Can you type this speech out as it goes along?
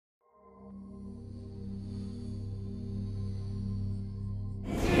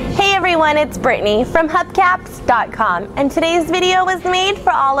everyone, it's Brittany from Hubcaps.com, and today's video was made for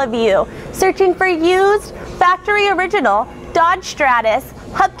all of you searching for used, factory original Dodge Stratus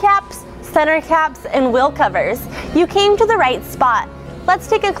Hubcaps, center caps, and wheel covers. You came to the right spot. Let's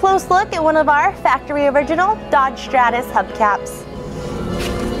take a close look at one of our factory original Dodge Stratus Hubcaps.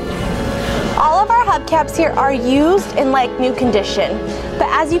 All of our hubcaps here are used in like new condition, but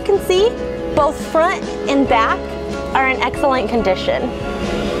as you can see, both front and back are in excellent condition.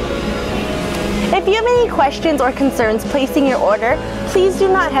 If you have any questions or concerns placing your order, please do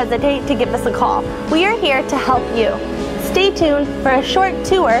not hesitate to give us a call. We are here to help you. Stay tuned for a short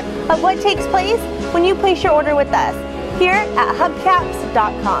tour of what takes place when you place your order with us here at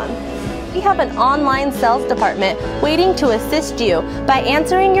Hubcaps.com. We have an online sales department waiting to assist you by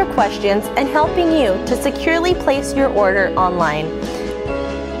answering your questions and helping you to securely place your order online.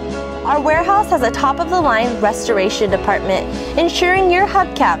 Our warehouse has a top-of-the-line restoration department, ensuring your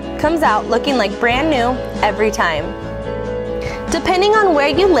hubcap comes out looking like brand new every time. Depending on where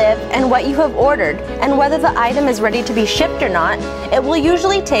you live and what you have ordered and whether the item is ready to be shipped or not, it will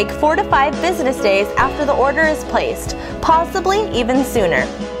usually take 4 to 5 business days after the order is placed, possibly even sooner.